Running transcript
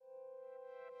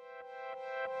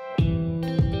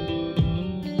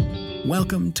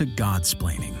Welcome to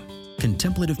Godsplaining,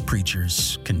 Contemplative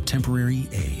Preachers, Contemporary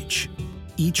Age.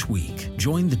 Each week,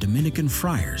 join the Dominican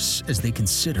friars as they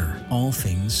consider all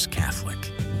things Catholic.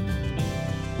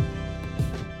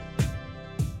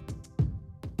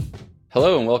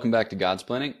 Hello and welcome back to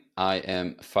Godsplaining. I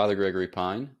am Father Gregory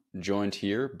Pine, joined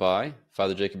here by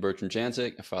Father Jacob Bertram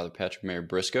Janczyk and Father Patrick Mayer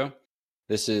Briscoe.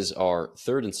 This is our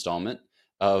third installment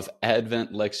of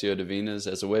Advent Lectio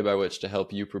Divinas as a way by which to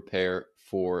help you prepare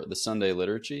for the Sunday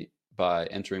liturgy by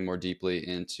entering more deeply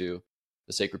into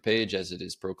the sacred page as it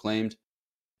is proclaimed.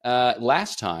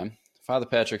 Last time, Father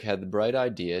Patrick had the bright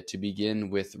idea to begin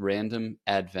with random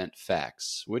Advent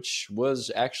facts, which was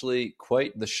actually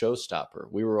quite the showstopper.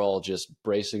 We were all just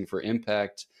bracing for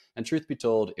impact, and truth be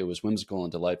told, it was whimsical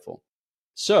and delightful.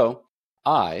 So,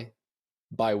 by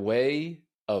way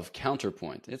of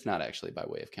counterpoint, it's not actually by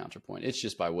way of counterpoint, it's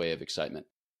just by way of excitement.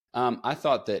 I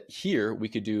thought that here we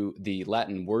could do the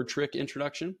Latin word trick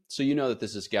introduction. So you know that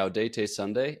this is Gaudete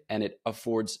Sunday, and it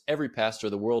affords every pastor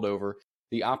the world over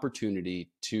the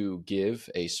opportunity to give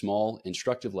a small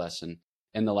instructive lesson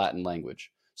in the Latin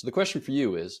language. So the question for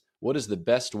you is, what is the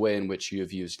best way in which you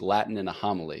have used Latin in a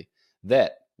homily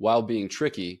that, while being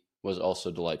tricky, was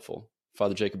also delightful?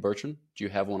 Father Jacob Bertram, do you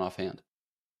have one offhand?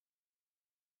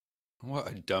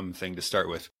 What a dumb thing to start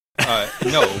with.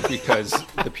 No, because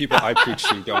the people I preach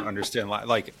to don't understand Latin.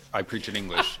 Like, I preach in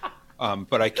English.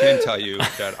 But I can tell you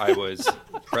that I was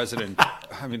president.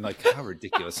 I mean, like, how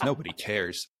ridiculous. Nobody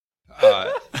cares.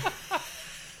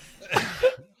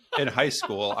 In high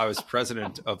school, I was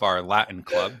president of our Latin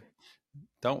club.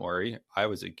 Don't worry, I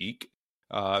was a geek.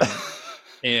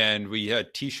 And we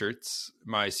had T-shirts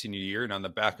my senior year, and on the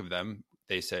back of them,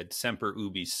 they said Semper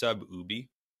Ubi Sub Ubi,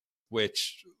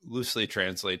 which loosely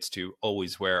translates to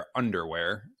always wear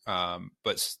underwear.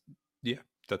 But yeah,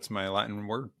 that's my Latin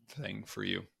word thing for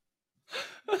you.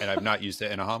 And I've not used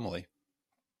it in a homily.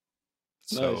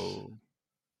 So nice.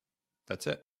 That's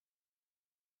it.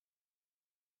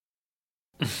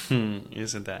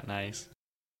 Isn't that nice?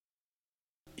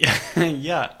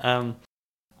 Yeah.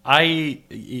 I'm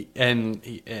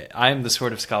the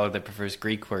sort of scholar that prefers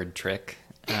Greek word trick.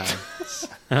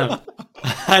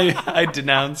 I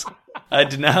denounce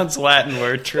Latin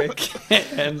word trick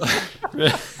and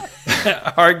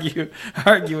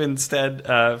argue instead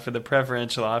for the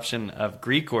preferential option of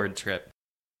Greek word trick,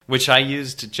 which I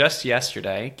used just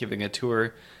yesterday, giving a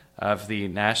tour of the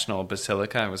National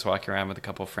Basilica. I was walking around with a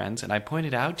couple of friends, and I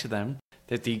pointed out to them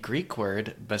that the Greek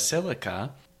word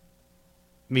basilica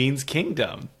means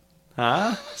kingdom.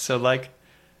 So, like,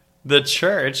 the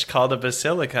church called a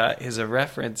basilica is a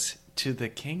reference to the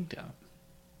kingdom.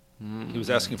 He was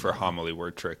asking for homily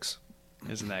word tricks.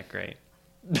 Isn't that great?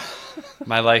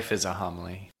 My life is a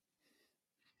homily.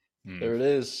 There it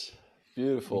is.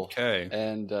 Beautiful. Okay.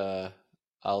 And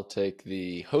I'll take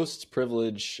the host's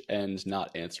privilege and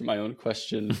not answer my own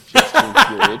question just to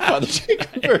infuriate Father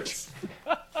Jacob Bertram.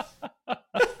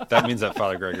 That means that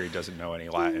Father Gregory doesn't know any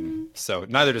Latin. So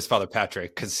neither does Father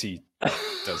Patrick, because he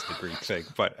does the Greek thing.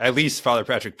 But at least Father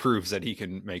Patrick proves that he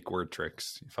can make word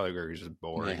tricks. Father Gregory's just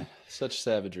boring. Yeah, such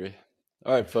savagery.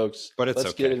 All right, folks. But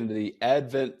let's get into the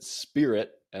Advent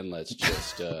spirit, and let's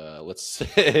just let's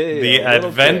say the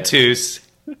Adventus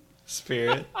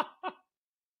spirit.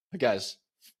 Guys,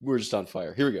 we're just on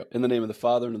fire. Here we go. In the name of the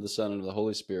Father, and of the Son, and of the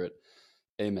Holy Spirit.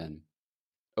 Amen.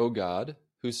 O God,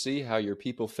 who see how your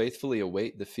people faithfully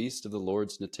await the feast of the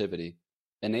Lord's nativity,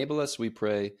 enable us, we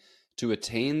pray, to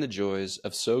attain the joys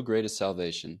of so great a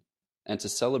salvation, and to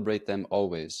celebrate them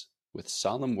always with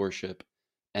solemn worship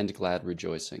and glad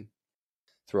rejoicing.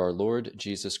 Through our Lord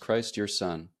Jesus Christ, your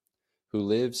Son, who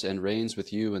lives and reigns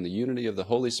with you in the unity of the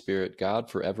Holy Spirit,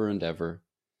 God, forever and ever.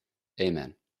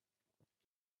 Amen.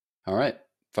 All right,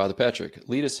 Father Patrick,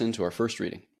 lead us into our first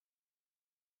reading.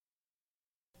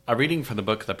 A reading from the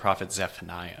book of the prophet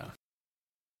Zephaniah.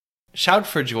 Shout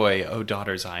for joy, O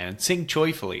daughter Zion. Sing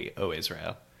joyfully, O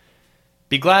Israel.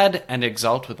 Be glad and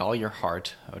exult with all your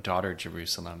heart, O daughter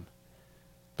Jerusalem.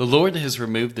 The Lord has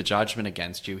removed the judgment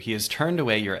against you. He has turned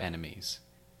away your enemies.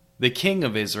 The King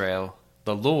of Israel,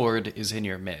 the Lord, is in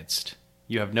your midst.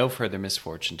 You have no further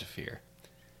misfortune to fear.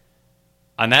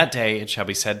 On that day it shall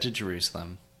be said to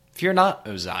Jerusalem, Fear not,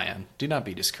 O Zion, do not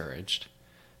be discouraged.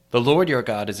 The Lord your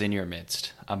God is in your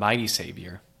midst, a mighty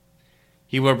Savior.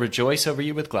 He will rejoice over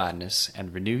you with gladness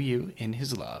and renew you in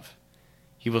his love.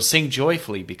 He will sing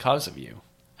joyfully because of you,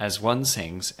 as one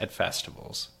sings at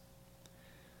festivals.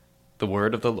 The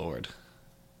word of the Lord.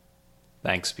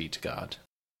 Thanks be to God.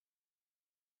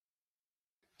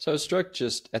 So I was struck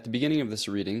just at the beginning of this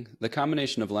reading, the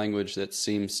combination of language that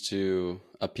seems to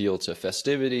appeal to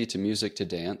festivity, to music, to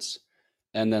dance,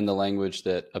 and then the language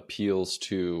that appeals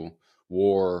to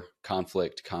war,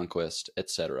 conflict, conquest,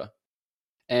 etc.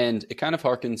 And it kind of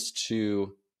harkens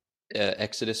to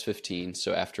Exodus 15.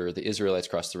 So after the Israelites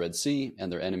crossed the Red Sea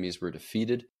and their enemies were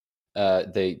defeated,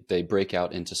 they break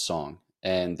out into song.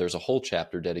 And there's a whole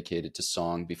chapter dedicated to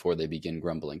song before they begin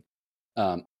grumbling,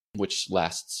 which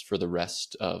lasts for the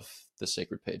rest of the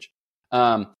sacred page.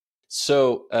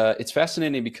 So it's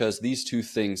fascinating because these two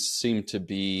things seem to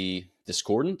be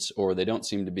discordant, or they don't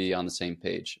seem to be on the same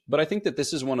page. But I think that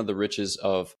this is one of the riches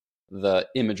of the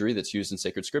imagery that's used in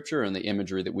sacred scripture and the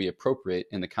imagery that we appropriate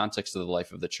in the context of the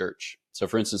life of the church. So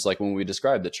for instance, like when we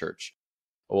describe the church,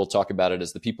 we'll talk about it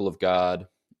as the people of God,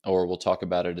 or we'll talk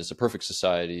about it as a perfect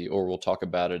society, or we'll talk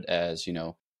about it as,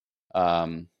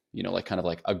 like kind of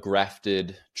like a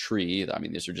grafted tree. I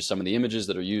mean, these are just some of the images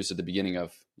that are used at the beginning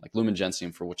of like Lumen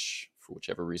Gentium, for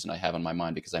whichever reason I have on my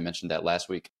mind, because I mentioned that last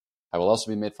week. I will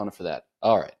also be made fun of for that.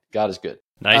 All right. God is good.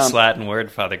 Nice Latin word,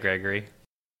 Father Gregory.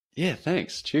 Yeah,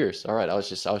 thanks. Cheers. All right. I was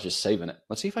just saving it.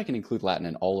 Let's see if I can include Latin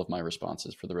in all of my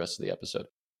responses for the rest of the episode.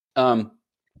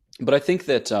 But I think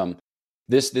that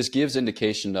this gives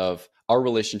indication of our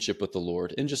relationship with the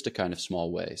Lord in just a kind of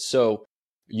small way. So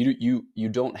you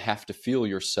don't have to feel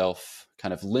yourself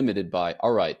kind of limited by,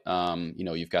 all right,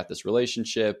 you've got this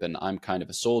relationship and I'm kind of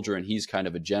a soldier and he's kind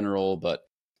of a general, but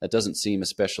that doesn't seem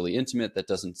especially intimate. That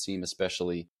doesn't seem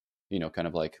especially, kind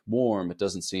of like warm. It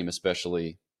doesn't seem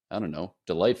especially, I don't know,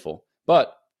 delightful.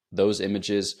 But those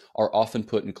images are often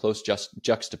put in close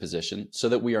juxtaposition so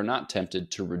that we are not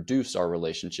tempted to reduce our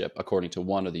relationship according to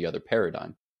one or the other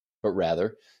paradigm, but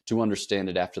rather to understand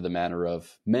it after the manner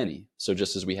of many. So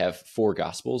just as we have 4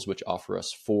 Gospels, which offer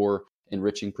us 4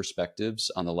 enriching perspectives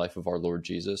on the life of our Lord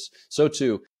Jesus, so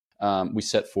too we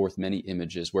set forth many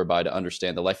images whereby to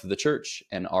understand the life of the church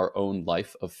and our own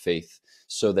life of faith,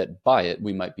 so that by it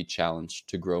we might be challenged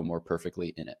to grow more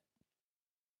perfectly in it.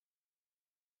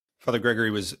 Father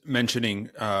Gregory was mentioning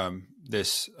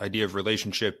this idea of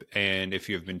relationship, and if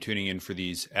you have been tuning in for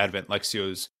these Advent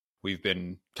Lectios, we've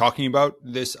been talking about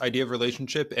this idea of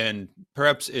relationship, and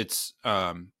perhaps it's,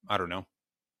 an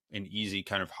easy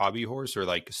kind of hobby horse or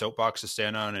like soapbox to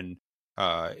stand on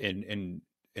and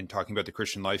talking about the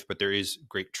Christian life, but there is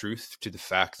great truth to the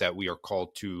fact that we are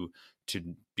called to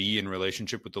be in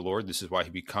relationship with the Lord. This is why he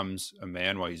becomes a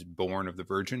man, why he's born of the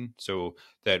Virgin, so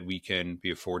that we can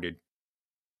be afforded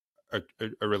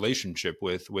a relationship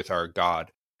with our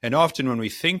God. And often when we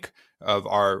think of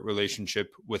our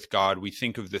relationship with God, we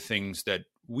think of the things that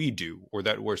we do or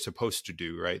that we're supposed to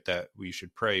do, right? That we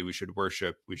should pray, we should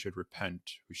worship, we should repent,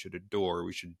 we should adore,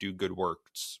 we should do good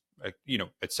works,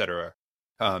 etc.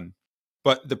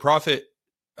 But the prophet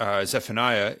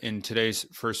Zephaniah in today's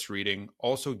first reading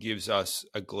also gives us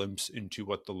a glimpse into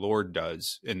what the Lord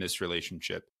does in this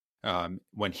relationship.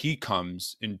 When he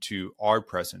comes into our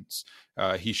presence,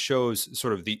 he shows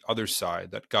sort of the other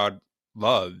side, that God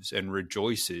loves and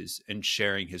rejoices in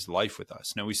sharing his life with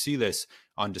us. Now we see this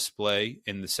on display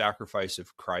in the sacrifice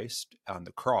of Christ on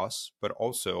the cross, but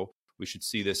also we should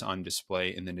see this on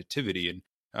display in the Nativity.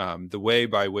 And the way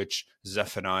by which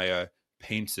Zephaniah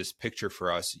paints this picture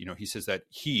for us, he says that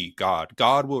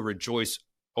God will rejoice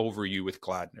over you with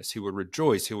gladness. He will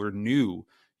rejoice, he will renew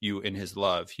you in his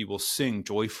love. He will sing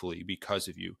joyfully because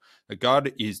of you. That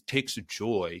God takes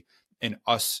joy in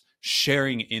us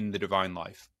sharing in the divine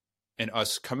life, and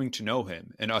us coming to know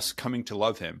him, and us coming to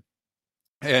love him.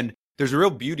 And there's a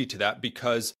real beauty to that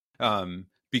because I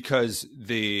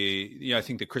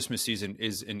think the Christmas season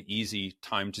is an easy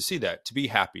time to see that, to be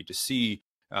happy, to see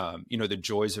the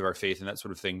joys of our faith and that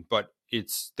sort of thing. But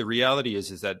the reality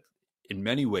is that in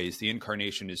many ways, the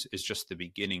incarnation is just the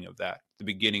beginning of that, the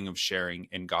beginning of sharing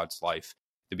in God's life,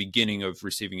 the beginning of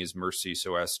receiving his mercy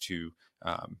so as to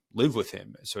live with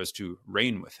him, so as to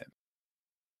reign with him.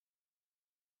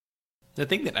 The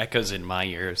thing that echoes in my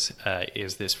ears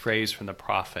is this phrase from the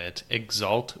prophet,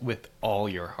 exalt with all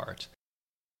your heart.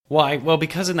 Why? Well,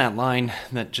 because in that line,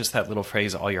 that little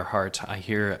phrase, all your heart, I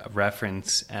hear a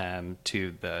reference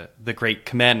to the great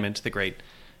commandment, the great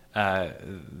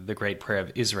prayer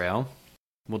of Israel.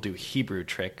 We'll do Hebrew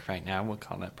trick right now. We'll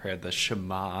call that prayer the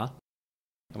Shema,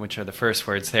 which are the first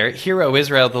words there. Hear, O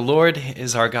Israel, the Lord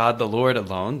is our God, the Lord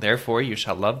alone. Therefore, you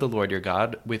shall love the Lord your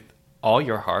God with all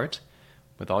your heart,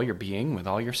 with all your being, with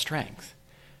all your strength.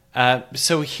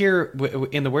 So here,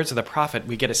 in the words of the prophet,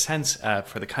 we get a sense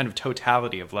for the kind of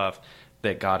totality of love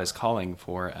that God is calling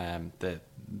for,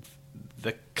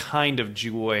 the kind of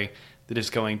joy that is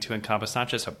going to encompass not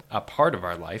just a part of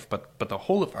our life, but the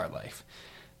whole of our life.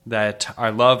 That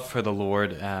our love for the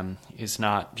Lord is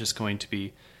not just going to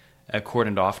be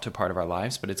cordoned off to part of our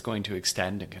lives, but it's going to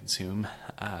extend and consume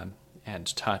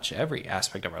and touch every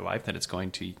aspect of our life, that it's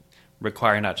going to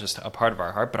require not just a part of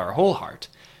our heart, but our whole heart.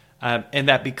 And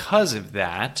that because of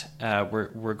that,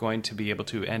 we're going to be able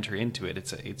to enter into it.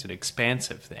 It's an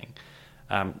expansive thing.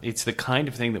 It's the kind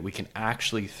of thing that we can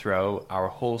actually throw our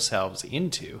whole selves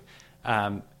into.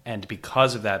 And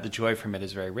because of that, the joy from it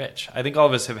is very rich. I think all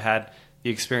of us have had the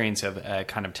experience of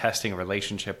kind of testing a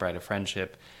relationship, right, a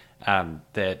friendship,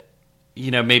 that,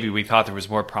 maybe we thought there was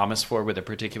more promise for with a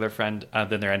particular friend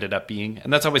than there ended up being.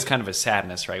 And that's always kind of a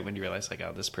sadness, right, when you realize, like,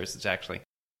 oh, this person's actually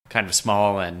kind of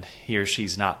small and he or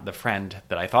she's not the friend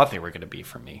that I thought they were going to be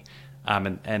for me.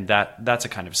 And that's a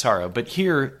kind of sorrow. But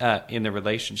here in the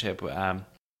relationship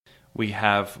we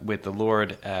have with the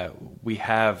Lord, we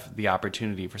have the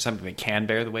opportunity for something that can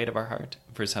bear the weight of our heart,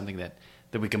 for something that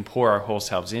we can pour our whole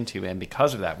selves into. And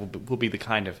because of that, will be the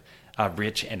kind of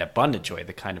rich and abundant joy,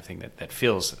 the kind of thing that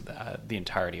fills the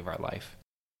entirety of our life.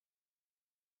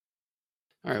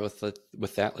 All right,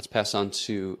 with that, let's pass on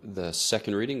to the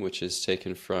second reading, which is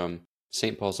taken from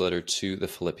St. Paul's letter to the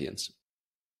Philippians.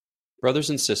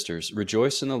 Brothers and sisters,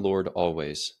 rejoice in the Lord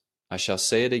always. I shall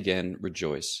say it again,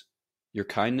 rejoice. Your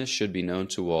kindness should be known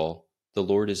to all. The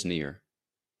Lord is near.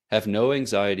 Have no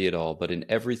anxiety at all, but in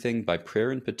everything by prayer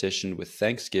and petition with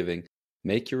thanksgiving,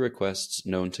 make your requests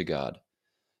known to God.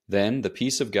 Then the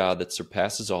peace of God that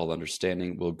surpasses all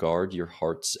understanding will guard your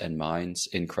hearts and minds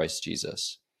in Christ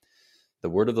Jesus. The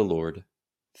word of the Lord.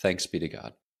 Thanks be to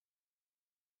God.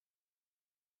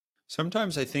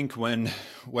 Sometimes I think when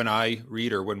I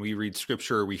read, or when we read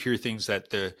scripture, we hear things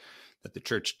that the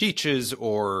church teaches,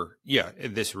 or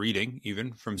this reading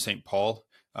even from St. Paul,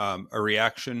 a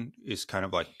reaction is kind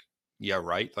of like, yeah,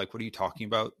 right. Like, what are you talking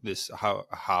about? This,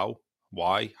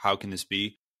 why, how can this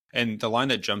be? And the line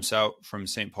that jumps out from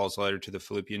St. Paul's letter to the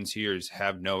Philippians here is,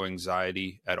 have no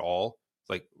anxiety at all.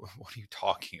 Like, what are you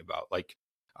talking about? Like,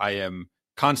 I am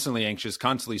constantly anxious,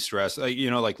 constantly stressed.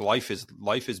 Like life is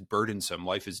burdensome.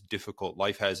 Life is difficult.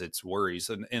 Life has its worries.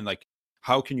 And like,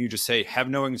 how can you just say, have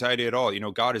no anxiety at all?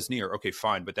 God is near. Okay,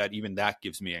 fine. But that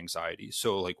gives me anxiety.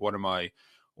 So like, what am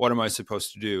I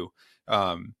supposed to do?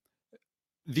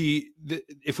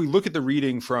 If we look at the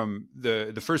reading from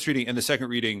the first reading and the second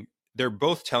reading, they're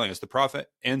both telling us, the prophet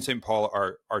and St. Paul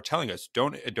are telling us,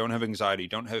 don't have anxiety,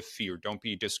 don't have fear, don't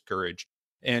be discouraged.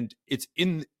 And it's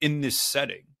in this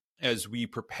setting, as we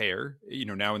prepare,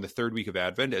 now in the third week of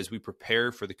Advent, as we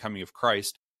prepare for the coming of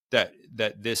Christ, that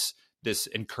this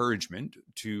encouragement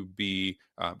to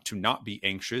not be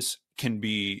anxious can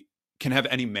have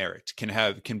any merit,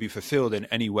 can be fulfilled in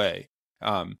any way.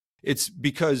 It's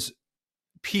because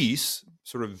peace,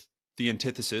 sort of the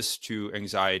antithesis to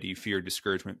anxiety, fear,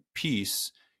 discouragement,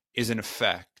 peace is an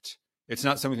effect. It's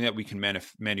not something that we can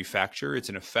manufacture. It's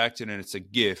an effect, and it's a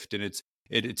gift, and it's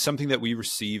something that we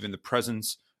receive in the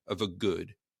presence of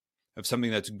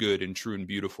something that's good and true and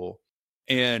beautiful.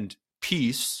 And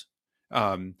peace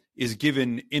is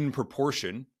given in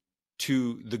proportion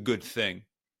to the good thing.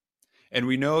 And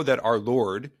we know that our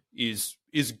Lord is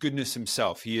goodness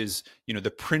himself. He is,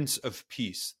 the Prince of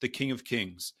Peace, the King of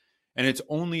Kings. And it's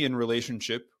only in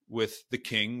relationship with the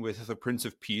King, with the Prince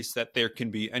of Peace, that there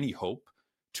can be any hope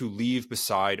to leave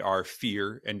beside our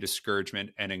fear and discouragement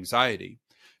and anxiety.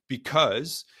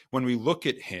 Because when we look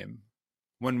at him,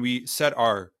 when we set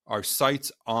our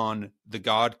sights on the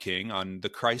God King, on the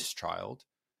Christ child,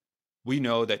 we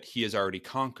know that he has already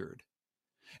conquered.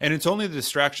 And it's only the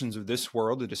distractions of this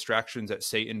world, the distractions that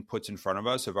Satan puts in front of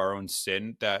us of our own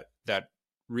sin, that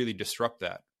really disrupt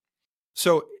that.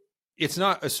 So it's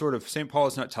not a sort of, St. Paul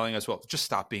is not telling us, well, just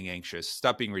stop being anxious,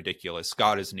 stop being ridiculous,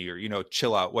 God is near,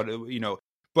 chill out,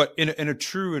 but in a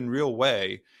true and real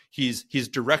way, he's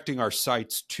directing our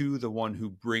sights to the one who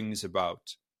brings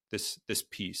about this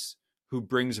peace, who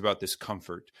brings about this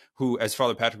comfort, who, as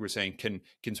Father Patrick was saying,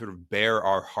 can sort of bear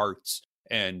our hearts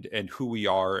and who we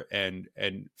are, and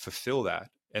fulfill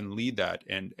that and lead that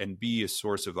and be a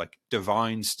source of like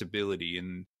divine stability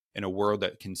in a world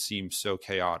that can seem so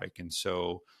chaotic and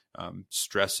so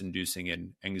stress-inducing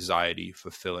and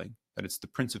anxiety-fulfilling. That it's the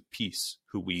Prince of Peace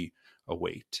who we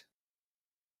await.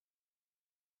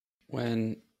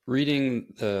 When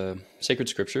reading the sacred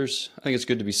scriptures, I think it's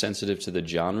good to be sensitive to the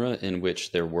genre in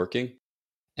which they're working.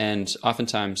 And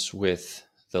oftentimes with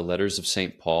the letters of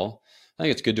St. Paul, I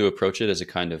think it's good to approach it as a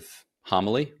kind of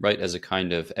homily, right? As a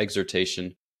kind of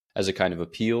exhortation, as a kind of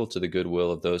appeal to the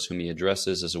goodwill of those whom he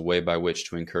addresses, as a way by which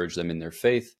to encourage them in their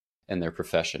faith and their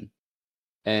profession.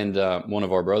 And one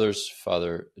of our brothers,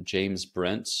 Father James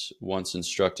Brent, once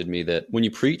instructed me that when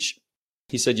you preach,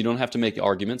 he said, you don't have to make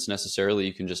arguments necessarily,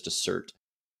 you can just assert.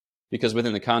 because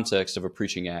within the context of a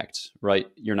preaching act, right,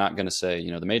 you're not going to say,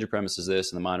 the major premise is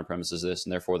this and the minor premise is this,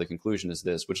 and therefore the conclusion is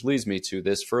this, which leads me to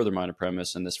this further minor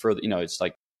premise and this further, it's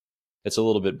like, it's a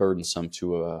little bit burdensome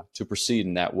to proceed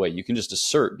in that way. You can just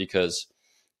assert because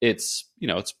it's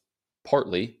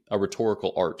partly a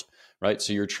rhetorical art, right?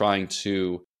 So you're trying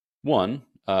to, one,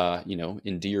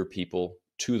 endear people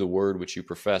to the word which you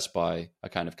profess by a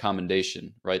kind of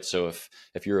commendation, right? So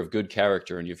if you're of good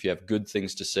character and if you have good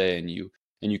things to say and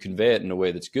you convey it in a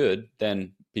way that's good,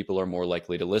 then people are more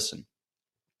likely to listen.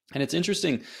 And it's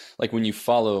interesting, like when you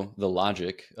follow the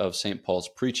logic of St. Paul's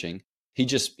preaching, he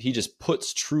just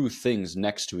puts true things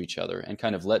next to each other and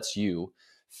kind of lets you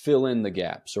fill in the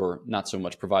gaps, or not so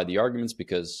much provide the arguments,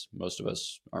 because most of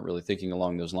us aren't really thinking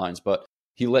along those lines, but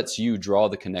he lets you draw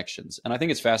the connections. And I think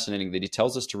it's fascinating that he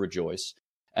tells us to rejoice,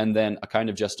 and then a kind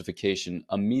of justification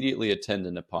immediately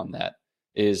attendant upon that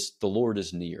is the Lord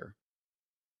is near.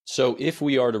 So if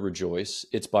we are to rejoice,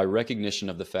 it's by recognition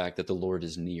of the fact that the Lord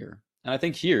is near. And I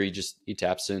think here he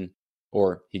taps in,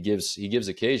 or he gives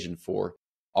occasion for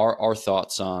our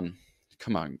thoughts on,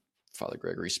 come on, Father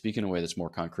Gregory, speak in a way that's more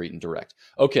concrete and direct.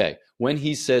 Okay, when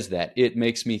he says that, it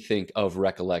makes me think of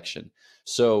recollection.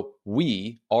 So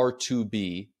we are to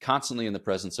be constantly in the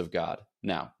presence of God.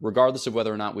 Now, regardless of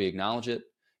whether or not we acknowledge it,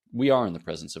 we are in the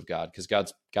presence of God because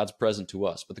God's present to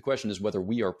us. But the question is whether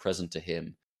we are present to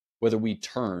him, whether we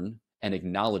turn and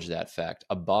acknowledge that fact,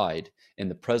 abide in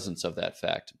the presence of that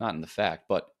fact, not in the fact,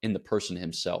 but in the person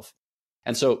himself.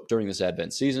 And so during this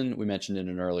Advent season, we mentioned in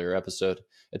an earlier episode,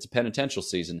 it's a penitential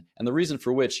season. And the reason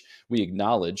for which we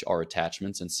acknowledge our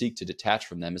attachments and seek to detach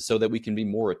from them is so that we can be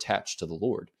more attached to the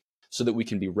Lord, so that we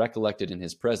can be recollected in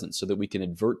his presence, so that we can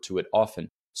advert to it often,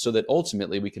 so that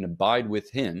ultimately we can abide with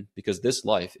him, because this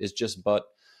life is just but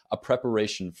a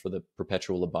preparation for the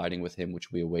perpetual abiding with him,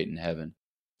 which we await in heaven.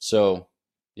 So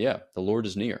yeah, the Lord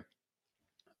is near.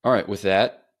 All right, with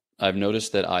that, I've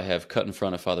noticed that I have cut in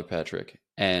front of Father Patrick,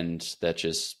 and that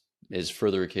just is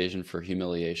further occasion for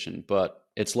humiliation. But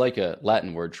it's like a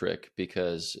Latin word trick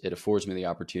because it affords me the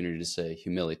opportunity to say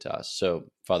humilitas. So,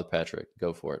 Father Patrick,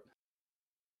 go for it.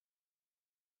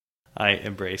 I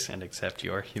embrace and accept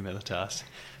your humilitas.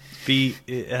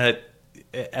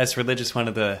 As religious, one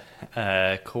of the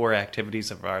core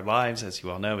activities of our lives, as you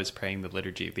all know, is praying the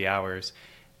Liturgy of the Hours.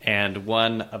 And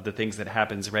one of the things that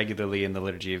happens regularly in the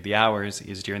Liturgy of the Hours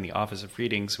is during the Office of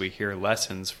Readings, we hear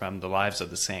lessons from the lives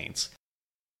of the saints.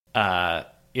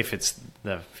 If it's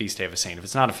the feast day of a saint. If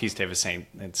it's not a feast day of a saint,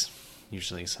 it's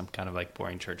usually some kind of like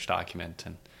boring church document,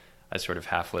 and I sort of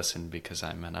half listen because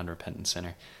I'm an unrepentant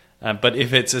sinner. But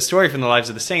if it's a story from the lives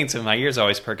of the saints, my ears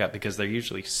always perk up because they're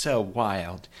usually so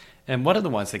wild. And one of the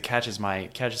ones that catches my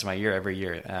ear every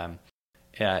year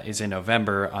is in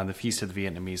November on the Feast of the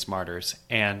Vietnamese Martyrs.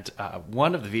 And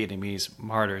one of the Vietnamese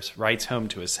martyrs writes home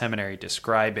to a seminary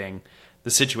describing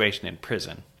the situation in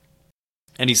prison.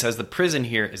 And he says the prison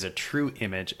here is a true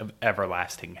image of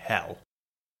everlasting hell.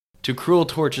 To cruel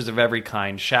tortures of every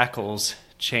kind, shackles,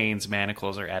 chains,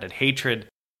 manacles are added. Hatred,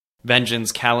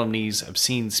 vengeance, calumnies,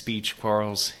 obscene speech,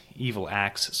 quarrels, evil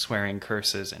acts, swearing,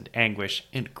 curses, and anguish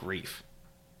and grief.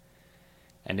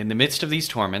 And in the midst of these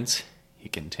torments, he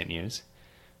continues,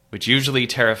 which usually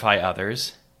terrify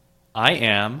others, I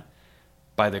am,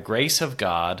 by the grace of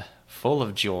God, full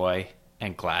of joy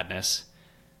and gladness,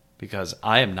 because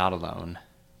I am not alone.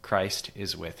 Christ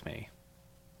is with me.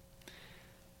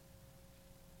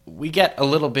 We get a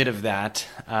little bit of that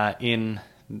in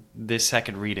this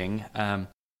second reading,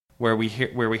 where we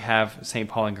have St.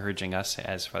 Paul encouraging us,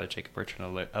 as Father Jacob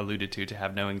Bertrand alluded to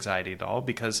have no anxiety at all,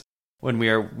 because when we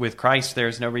are with Christ, there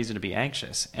is no reason to be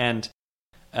anxious. And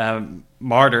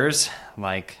martyrs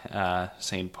like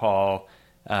St. Paul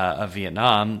of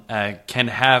Vietnam can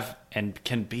have and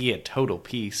can be at total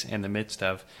peace in the midst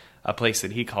of a place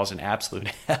that he calls an absolute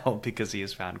hell because he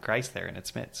has found Christ there in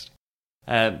its midst.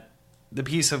 The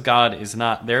peace of God is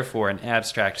not, therefore, an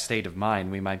abstract state of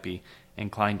mind. We might be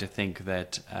inclined to think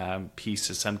that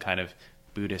peace is some kind of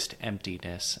Buddhist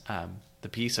emptiness. The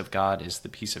peace of God is the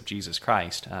peace of Jesus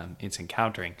Christ. It's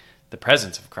encountering the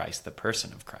presence of Christ, the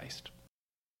person of Christ.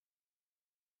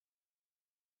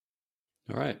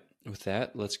 All right. With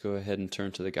that, let's go ahead and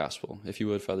turn to the Gospel. If you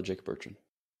would, Father Jacob Bertrand.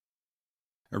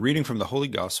 A reading from the Holy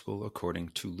Gospel according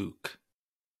to Luke.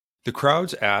 The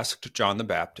crowds asked John the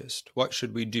Baptist, "What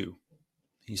should we do?"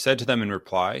 He said to them in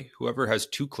reply, "Whoever has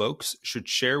 2 cloaks should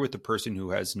share with the person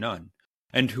who has none,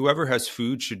 and whoever has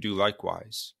food should do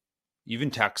likewise."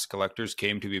 Even tax collectors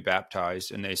came to be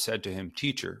baptized, and they said to him,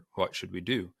 "Teacher, what should we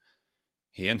do?"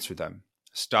 He answered them,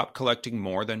 "Stop collecting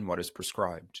more than what is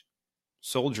prescribed."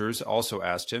 Soldiers also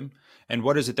asked him, "And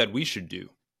what is it that we should do?"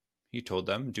 He told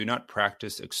them, "Do not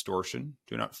practice extortion,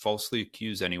 do not falsely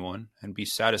accuse anyone, and be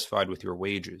satisfied with your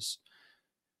wages."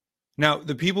 Now,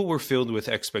 the people were filled with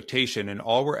expectation, and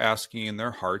all were asking in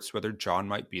their hearts whether John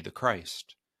might be the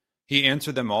Christ. He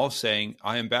answered them all, saying,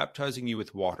 "I am baptizing you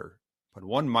with water, but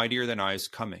one mightier than I is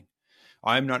coming.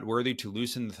 I am not worthy to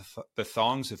loosen the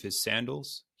thongs of his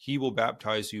sandals. He will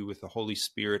baptize you with the Holy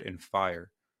Spirit and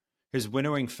fire. His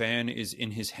winnowing fan is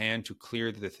in his hand to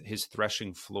clear his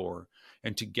threshing floor,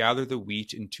 and to gather the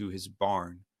wheat into his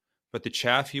barn, but the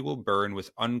chaff he will burn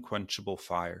with unquenchable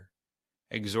fire."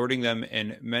 Exhorting them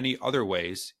in many other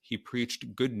ways, he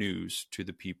preached good news to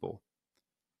the people.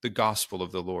 The gospel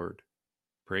of the Lord.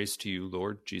 Praise to you,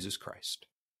 Lord Jesus Christ.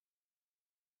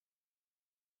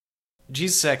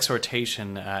 Jesus'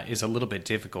 exhortation is a little bit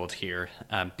difficult here.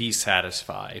 Be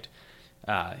satisfied.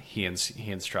 He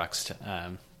instructs,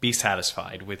 be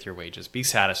satisfied with your wages. Be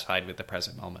satisfied with the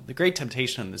present moment. The great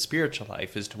temptation in the spiritual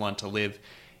life is to want to live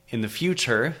in the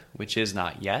future, which is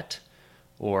not yet,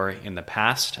 or in the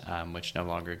past, which no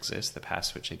longer exists, the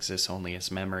past which exists only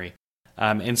as memory.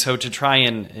 And so to try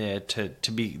and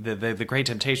to be the great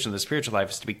temptation of the spiritual life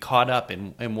is to be caught up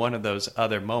in one of those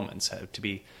other moments, to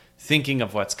be thinking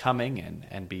of what's coming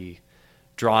and be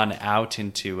drawn out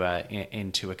into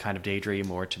a kind of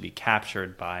daydream, or to be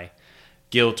captured by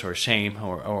guilt or shame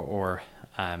or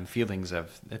feelings of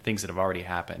things that have already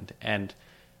happened. And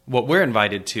what we're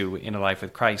invited to in a life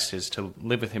with Christ is to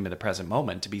live with him in the present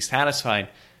moment, to be satisfied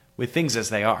with things as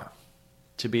they are,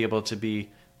 to be able to be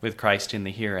with Christ in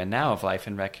the here and now of life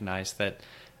and recognize that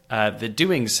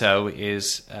doing so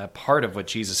is part of what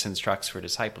Jesus instructs for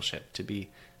discipleship, to be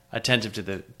attentive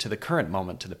to the current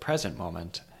moment, to the present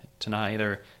moment, to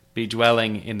neither be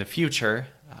dwelling in the future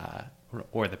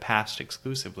or the past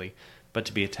exclusively, but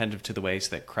to be attentive to the ways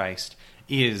that Christ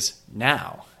is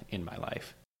now in my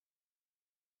life.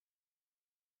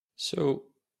 So,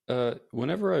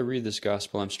 whenever I read this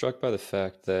gospel, I'm struck by the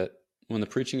fact that when the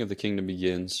preaching of the kingdom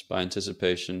begins by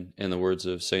anticipation, in the words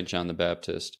of St. John the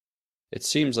Baptist, it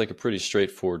seems like a pretty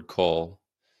straightforward call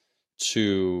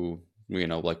to,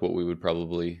 like what we would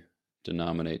probably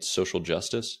denominate social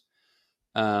justice.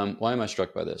 Why am I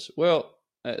struck by this? Well,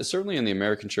 certainly in the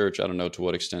American church, I don't know to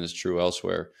what extent it's true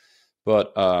elsewhere,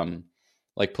 but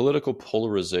like political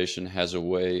polarization has a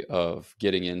way of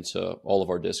getting into all of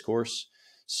our discourse.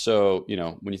 So,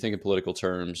 when you think in political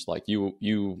terms, like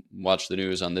you watch the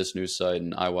news on this news site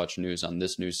and I watch news on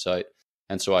this news site.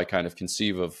 And so I kind of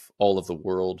conceive of all of the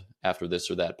world after this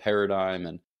or that paradigm.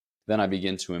 And then I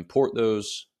begin to import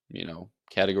those,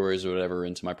 categories or whatever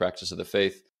into my practice of the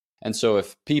faith. And so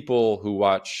if people who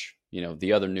watch,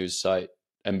 the other news site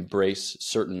embrace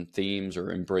certain themes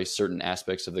or embrace certain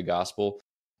aspects of the gospel,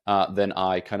 then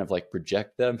I kind of like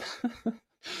reject them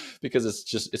because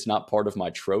it's not part of my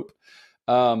trope.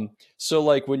 So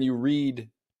like when you read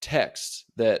texts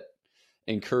that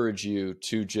encourage you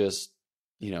to just,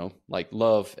 like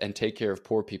love and take care of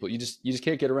poor people, you just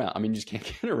can't get around. You just can't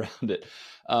get around it.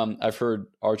 I've heard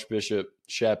Archbishop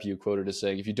Chaput quoted as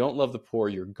saying, "If you don't love the poor,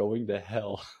 you're going to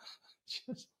hell."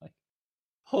 Just like,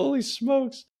 holy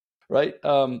smokes. Right.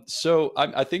 So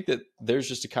I think that there's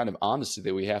just a kind of honesty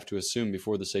that we have to assume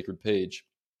before the sacred page.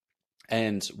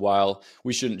 And while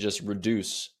we shouldn't just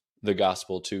reduce the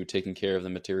gospel to taking care of the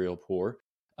material poor,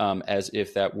 as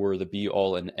if that were the be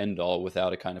all and end all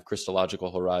without a kind of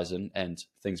Christological horizon and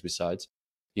things besides,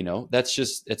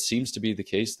 it seems to be the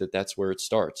case that's where it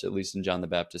starts, at least in John the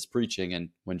Baptist's preaching. And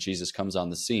when Jesus comes on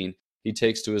the scene, he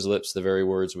takes to his lips the very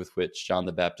words with which John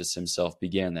the Baptist himself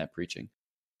began that preaching.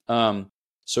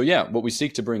 So yeah, what we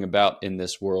seek to bring about in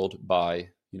this world by,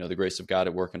 the grace of God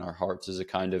at work in our hearts is a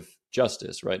kind of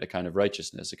justice, right? A kind of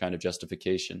righteousness, a kind of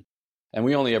justification. And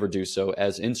we only ever do so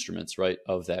as instruments, right,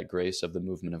 of that grace, of the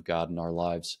movement of God in our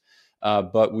lives.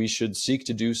 But we should seek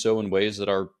to do so in ways that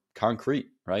are concrete,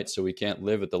 right? So we can't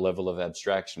live at the level of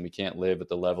abstraction. We can't live at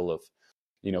the level of,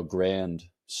 grand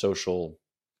social,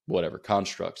 whatever,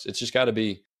 constructs. It's just got to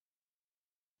be,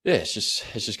 it's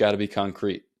just got to be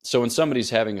concrete. So when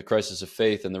somebody's having a crisis of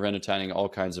faith and they're entertaining all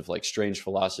kinds of like strange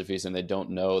philosophies and they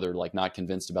don't know, they're like not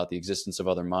convinced about the existence of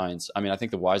other minds. I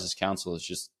think the wisest counsel is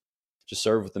just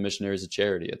serve with the missionaries of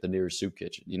charity at the nearest soup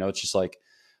kitchen. It's just like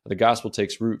the gospel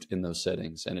takes root in those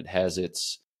settings and it has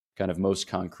its kind of most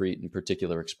concrete and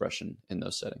particular expression in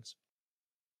those settings.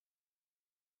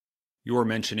 You were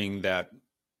mentioning that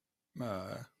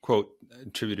quote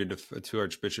attributed to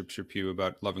Archbishop Chaput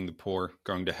about loving the poor,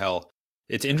 going to hell.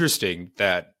 It's interesting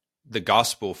that the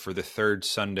gospel for the third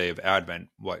Sunday of Advent,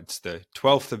 it's the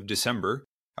 12th of December,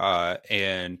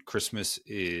 and Christmas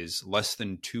is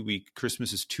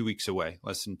Christmas is 2 weeks away,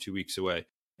 less than 2 weeks away.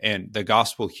 And the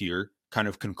gospel here kind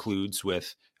of concludes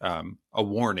with a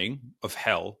warning of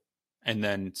hell, and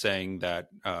then saying that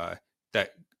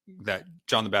that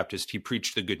John the Baptist, he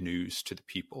preached the good news to the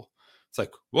people. It's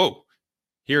like, whoa,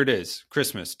 here it is,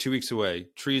 Christmas, 2 weeks away.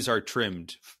 Trees are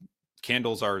trimmed,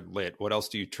 candles are lit. What else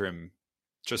do you trim?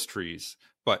 Just trees.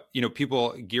 But,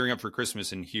 people gearing up for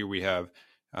Christmas, and here we have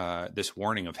this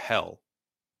warning of hell,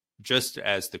 just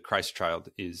as the Christ child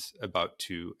is about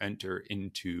to enter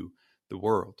into the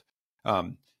world.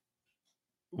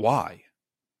 Why?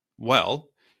 Well,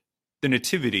 the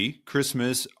Nativity,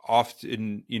 Christmas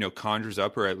often, conjures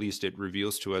up, or at least it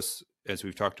reveals to us, as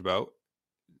we've talked about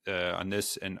on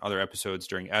this and other episodes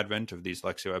during Advent of these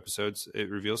Lectio episodes, it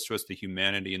reveals to us the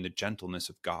humanity and the gentleness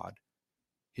of God,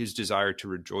 his desire to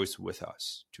rejoice with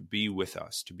us, to be with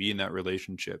us, to be in that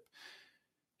relationship.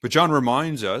 But John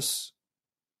reminds us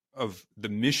of the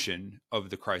mission of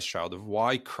the Christ child, of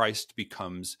why Christ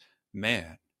becomes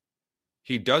man.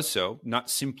 He does so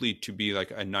not simply to be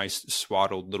like a nice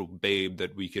swaddled little babe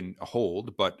that we can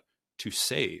hold, but to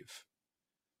save.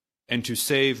 And to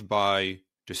save by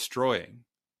destroying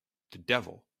the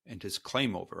devil and his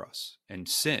claim over us and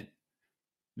sin.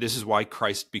 This is why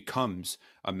Christ becomes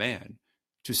a man,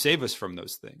 to save us from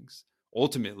those things.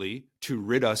 Ultimately, to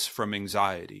rid us from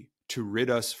anxiety, to rid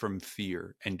us from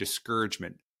fear and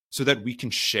discouragement, so that we can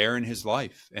share in his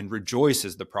life and rejoice,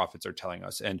 as the prophets are telling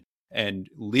us, and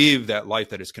live that life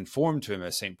that is conformed to him,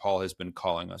 as St. Paul has been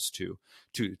calling us to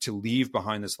leave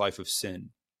behind this life of sin.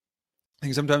 I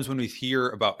think sometimes when we hear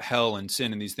about hell and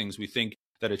sin and these things, we think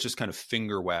that it's just kind of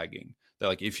finger wagging, that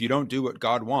like, if you don't do what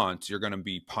God wants, you're going to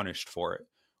be punished for it.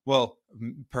 Well,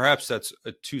 perhaps that's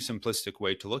a too simplistic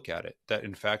way to look at it, that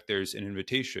in fact there's an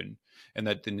invitation, and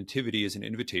that the Nativity is an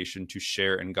invitation to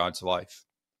share in God's life.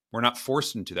 We're not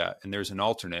forced into that, and there's an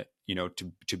alternate,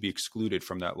 to be excluded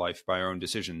from that life by our own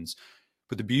decisions.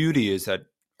 But the beauty is that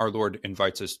our Lord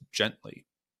invites us gently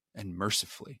and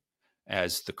mercifully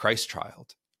as the Christ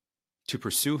child to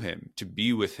pursue him, to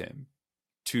be with him,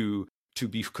 to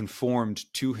be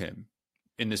conformed to him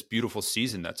in this beautiful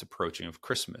season that's approaching of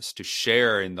Christmas, to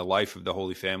share in the life of the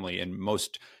Holy Family, and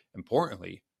most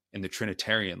importantly, in the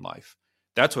Trinitarian life.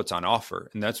 That's what's on offer,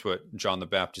 and that's what John the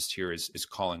Baptist here is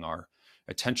calling our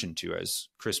attention to, as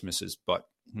Christmas is but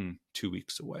 2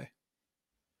 weeks away.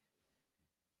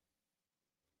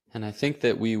 And I think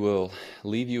that we will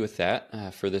leave you with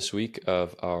that for this week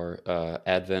of our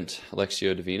Advent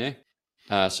Lectio Divinae.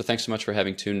 So thanks so much for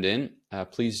having tuned in.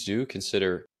 Please do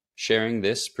consider sharing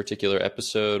this particular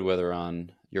episode, whether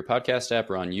on your podcast app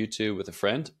or on YouTube, with a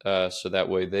friend, so that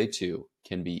way they too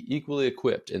can be equally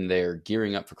equipped in their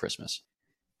gearing up for Christmas.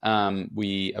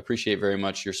 We appreciate very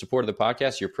much your support of the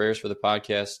podcast, your prayers for the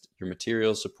podcast, your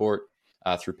material support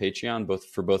through Patreon, both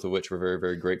of which we're very,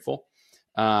 very grateful.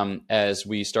 As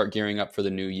we start gearing up for the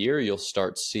new year, you'll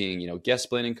start seeing, guest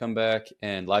splaining come back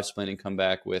and live splaining come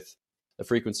back with the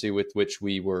frequency with which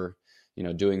we were,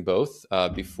 doing both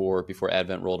before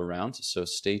Advent rolled around. So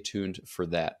stay tuned for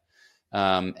that.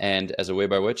 And as a way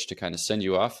by which to kind of send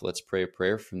you off, let's pray a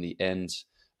prayer from the end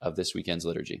of this weekend's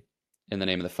liturgy. In the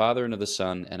name of the Father, and of the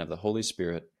Son, and of the Holy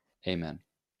Spirit. Amen.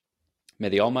 May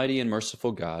the Almighty and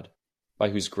merciful God, by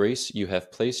whose grace you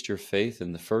have placed your faith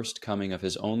in the first coming of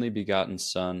his only begotten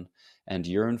Son, and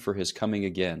yearn for his coming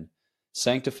again,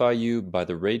 sanctify you by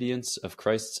the radiance of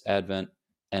Christ's advent,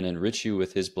 and enrich you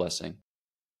with his blessing.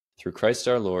 Through Christ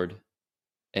our Lord.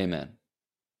 Amen.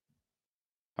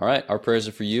 All right, our prayers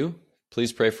are for you.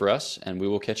 Please pray for us, and we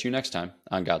will catch you next time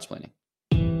on Godsplaining.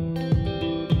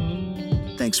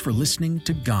 Thanks for listening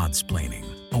to Godsplaining,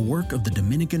 a work of the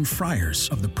Dominican Friars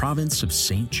of the province of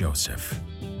St. Joseph.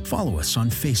 Follow us on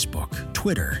Facebook,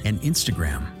 Twitter, and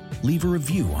Instagram. Leave a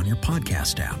review on your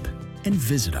podcast app, and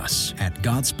visit us at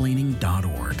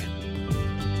godsplaining.org.